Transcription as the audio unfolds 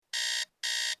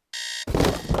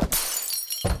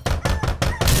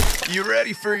You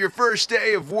ready for your first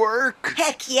day of work?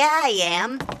 Heck yeah, I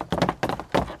am.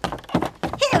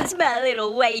 How's my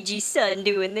little wagey son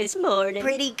doing this morning?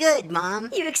 Pretty good, Mom.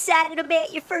 You excited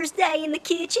about your first day in the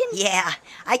kitchen? Yeah,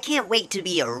 I can't wait to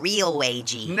be a real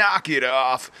wagey. Knock it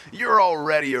off. You're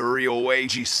already a real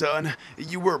wagey, son.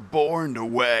 You were born to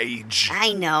wage.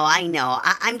 I know.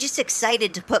 I'm just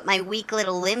excited to put my weak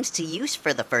little limbs to use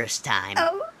for the first time.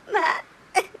 Oh, my...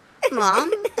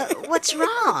 Mom, what's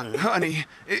wrong? Honey,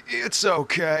 it's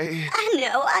okay. I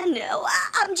know.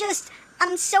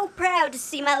 I'm so proud to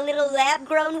see my little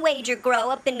lab-grown wager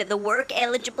grow up into the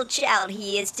work-eligible child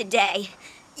he is today.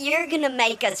 You're gonna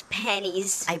make us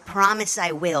pennies. I promise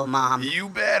I will, Mom. You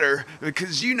better,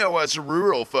 because you know us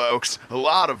rural folks, a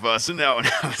lot of us, no,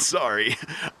 sorry,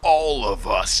 all of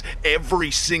us,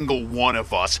 every single one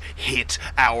of us hit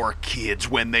our kids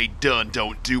when they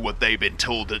don't do what they've been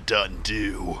told to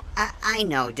do. I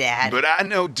know, Dad. But I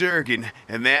know Durgan,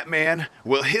 and that man,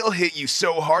 well, he'll hit you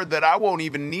so hard that I won't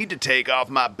even need to take off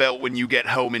my belt when you get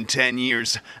home in 10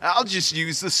 years. I'll just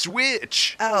use the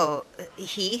switch. Oh,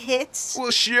 he hits? Well,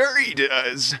 sure he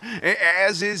does,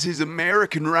 as is his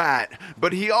American right,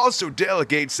 but he also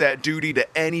delegates that duty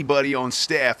to anybody on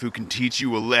staff who can teach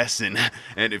you a lesson.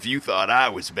 And if you thought I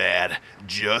was bad,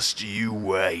 just you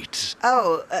wait.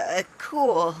 Oh,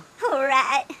 cool. All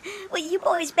right. Well, you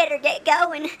boys better get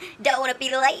going. Don't want to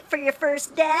be late for your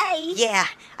first day. Yeah,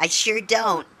 I sure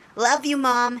don't. Love you,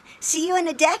 Mom. See you in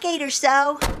a decade or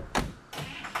so.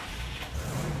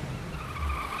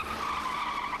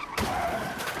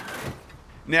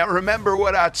 Now remember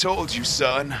what I told you,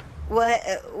 son.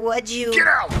 What'd you... Get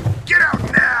out! Get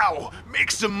out now!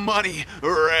 Make some money,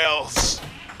 or else.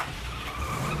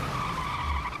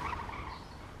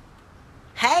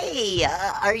 Hey,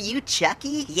 are you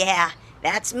Chucky? Yeah,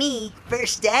 that's me.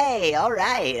 First day. All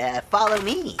right, follow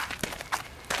me.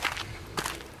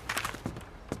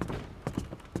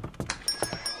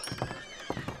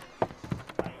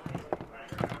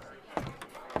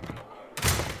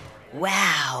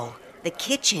 Wow, the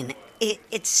kitchen.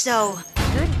 It's so...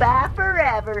 Goodbye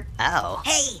forever. Oh.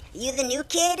 Hey, you the new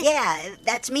kid? Yeah,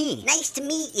 that's me. Nice to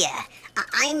meet ya.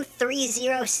 I'm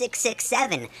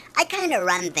 30667. I kind of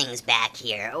run things back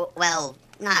here. Well,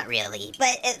 not really.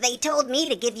 But they told me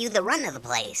to give you the run of the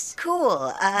place.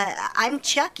 Cool. I'm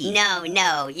Chucky. No,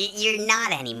 you're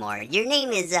not anymore. Your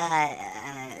name is,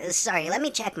 sorry, let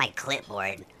me check my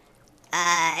clipboard.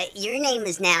 Your name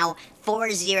is now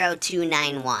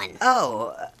 40291.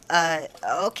 Oh,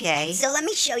 okay. So let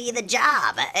me show you the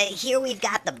job. Here we've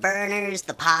got the burners,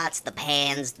 the pots, the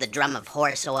pans, the drum of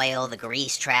horse oil, the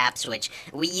grease traps, which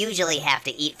we usually have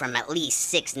to eat from at least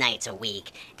 6 nights a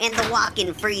week, and the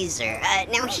walk-in freezer.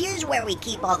 Now here's where we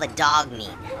keep all the dog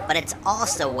meat, but it's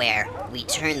also where we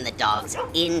turn the dogs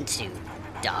into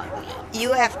dog meat.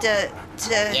 You have to...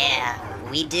 Yeah,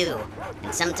 we do.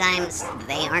 And sometimes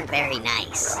they aren't very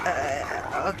nice.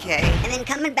 Okay. And then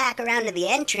coming back around to the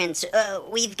entrance,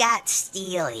 we've got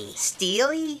Steely.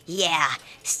 Steely? Yeah,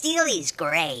 Steely's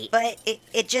great. But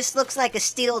it just looks like a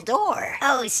steel door.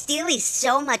 Oh, Steely's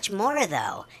so much more,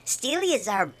 though. Steely is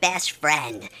our best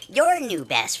friend, your new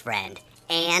best friend,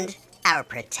 and our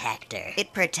protector.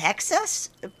 It protects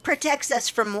us? Protects us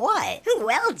from what?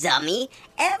 Well, dummy,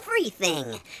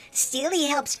 everything. Steely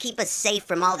helps keep us safe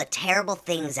from all the terrible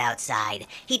things outside.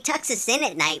 He tucks us in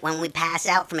at night when we pass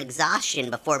out from exhaustion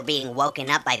before being woken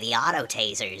up by the auto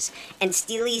tasers. And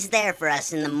Steely's there for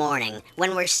us in the morning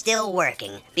when we're still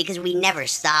working, because we never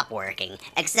stop working,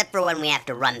 except for when we have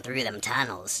to run through them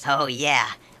tunnels. Oh,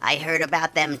 yeah. I heard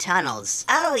about them tunnels.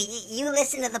 Oh, you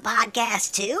listen to the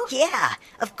podcast too? Yeah,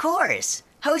 of course.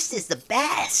 Host is the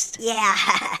best. Yeah.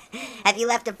 Have you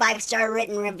left a 5-star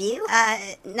written review?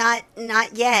 Not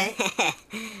yet.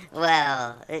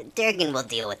 Well, Durgan will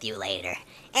deal with you later.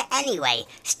 Anyway,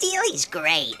 Steely's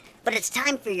great, but it's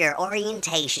time for your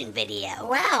orientation video.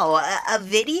 Wow, a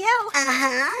video?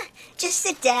 Uh-huh. Just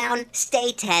sit down,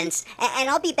 stay tense, and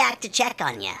I'll be back to check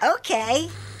on you. Okay.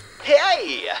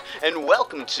 Hey, and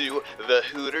welcome to the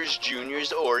Hooters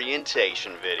Juniors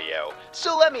orientation video.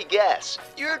 So let me guess,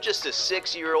 you're just a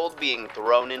 6-year-old being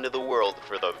thrown into the world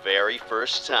for the very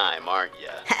first time, aren't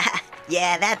you?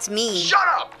 Yeah, that's me. Shut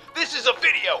up! This is a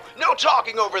video, no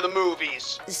talking over the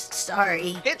movies!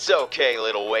 Sorry. It's okay,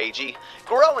 little Wagey.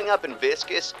 Growing up in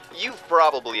Viscus, you've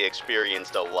probably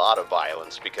experienced a lot of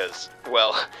violence because,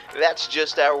 well, that's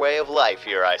just our way of life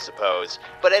here, I suppose.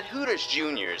 But at Hooters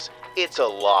Juniors, it's a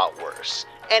lot worse,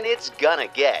 and it's gonna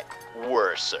get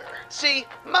worser. See,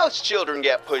 most children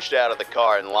get pushed out of the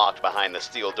car and locked behind the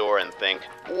steel door and think,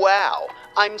 wow,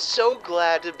 I'm so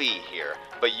glad to be here,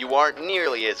 but you aren't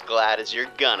nearly as glad as you're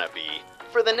gonna be.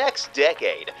 For the next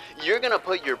decade, you're gonna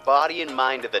put your body and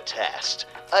mind to the test.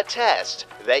 A test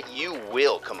that you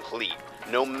will complete,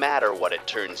 no matter what it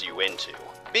turns you into.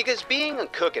 Because being a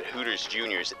cook at Hooters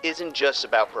Juniors isn't just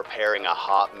about preparing a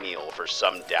hot meal for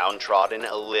some downtrodden,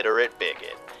 illiterate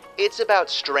bigot. It's about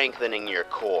strengthening your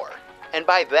core. And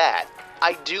by that,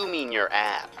 I do mean your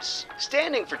abs.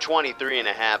 Standing for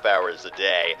 23.5 hours a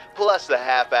day, plus the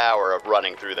half hour of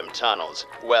running through them tunnels,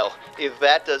 well, if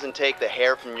that doesn't take the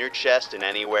hair from your chest and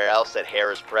anywhere else that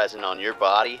hair is present on your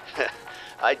body,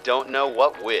 I don't know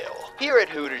what will. Here at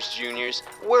Hooters Juniors,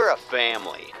 we're a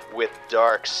family with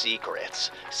dark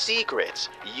secrets. Secrets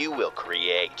you will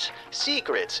create.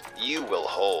 Secrets you will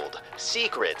hold.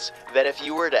 Secrets that if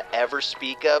you were to ever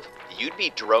speak of, you'd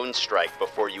be drone strike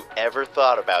before you ever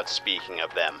thought about speaking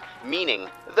of them. Meaning,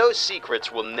 those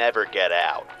secrets will never get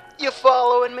out. You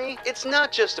following me? It's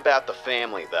not just about the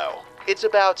family, though. It's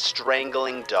about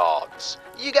strangling dogs.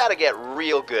 You gotta get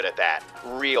real good at that,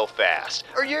 real fast,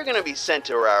 or you're gonna be sent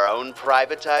to our own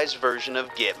privatized version of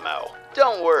Gitmo.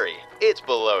 Don't worry, it's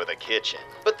below the kitchen.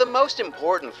 But the most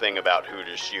important thing about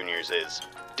Hooters Juniors is,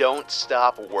 don't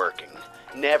stop working.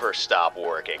 Never stop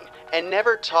working. And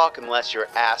never talk unless you're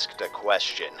asked a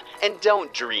question. And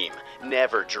don't dream.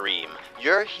 Never dream.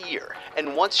 You're here,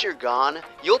 and once you're gone,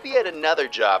 you'll be at another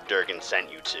job Durgan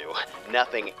sent you to.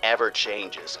 Nothing ever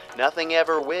changes. Nothing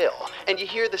ever will. And you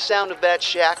hear the sound of that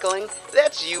shackling?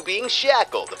 That's you being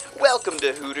shackled. Welcome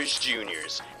to Hooters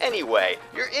Juniors. Anyway,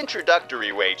 your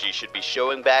introductory wagey should be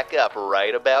showing back up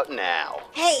right about now.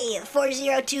 Hey,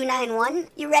 40291,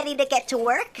 you ready to get to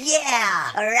work? Yeah.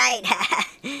 All right,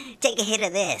 take a hit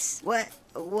of this.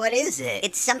 What is it?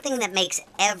 It's something that makes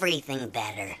everything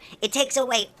better. It takes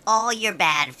away all your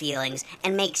bad feelings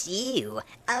and makes you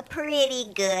a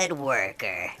pretty good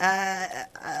worker.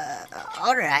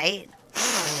 All right.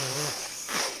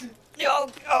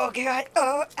 Oh, God.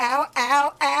 Oh,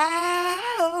 ow.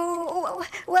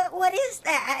 What is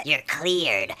that? You're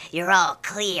cleared. You're all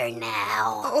clear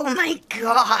now. Oh, my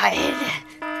God.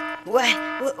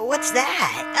 What's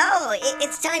that? Oh,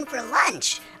 it's time for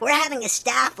lunch. We're having a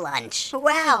staff lunch.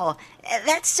 Wow,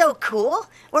 that's so cool.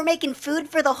 We're making food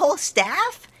for the whole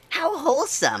staff? How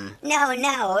wholesome.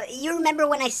 No. You remember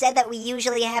when I said that we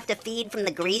usually have to feed from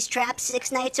the grease trap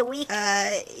 6 nights a week?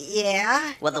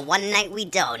 Yeah? Well, the one night we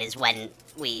don't is when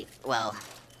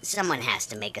someone has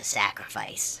to make a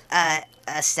sacrifice. A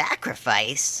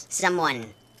sacrifice?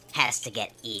 Someone has to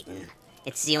get eaten.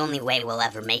 It's the only way we'll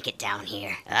ever make it down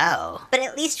here. Oh. But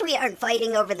at least we aren't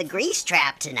fighting over the grease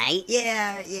trap tonight.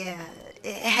 Yeah.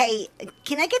 Hey,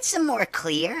 can I get some more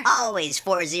clear? Always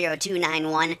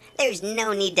 40291. There's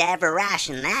no need to ever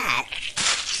ration that.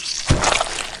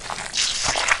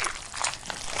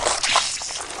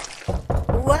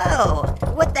 Whoa,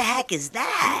 what the heck is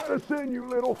that? Let us in, you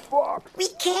little fuck. We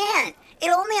can't. It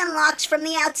only unlocks from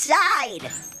the outside.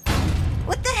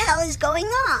 What the hell is going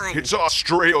on? It's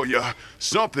Australia.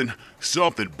 Something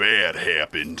bad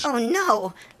happened. Oh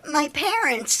no, my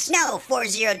parents. No,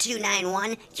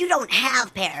 40291. You don't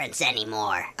have parents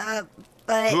anymore.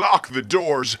 But... Lock the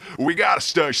doors. We gotta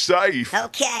stay safe.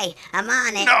 Okay, I'm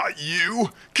on it. Not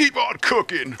you. Keep on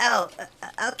cooking. Oh,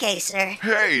 okay, sir.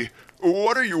 Hey,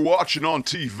 what are you watching on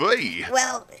TV?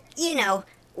 Well,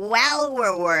 while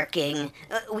we're working,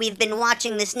 we've been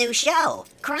watching this new show,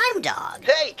 Crime Dog.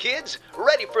 Hey kids,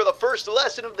 ready for the first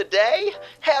lesson of the day?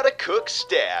 How to cook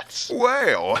stats.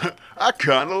 Well, I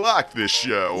kinda like this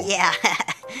show. Yeah,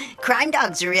 Crime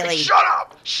Dog's really... Shut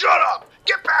up!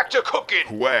 Get back to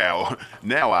cooking! Wow,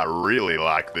 now I really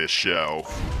like this show.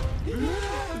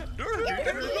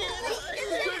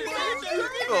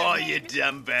 Oh, you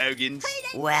dumb bogans.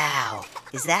 Wow,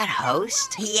 is that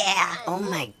Host? Yeah. Oh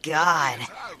my God.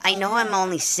 I know I'm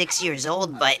only 6 years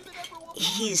old, but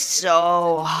he's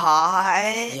so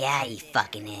hot. Yeah, he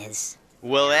fucking is.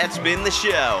 Well, that's been the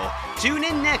show. Tune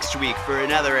in next week for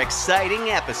another exciting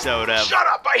episode of... Shut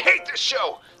up! I hate this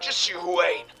show! Just you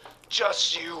wait.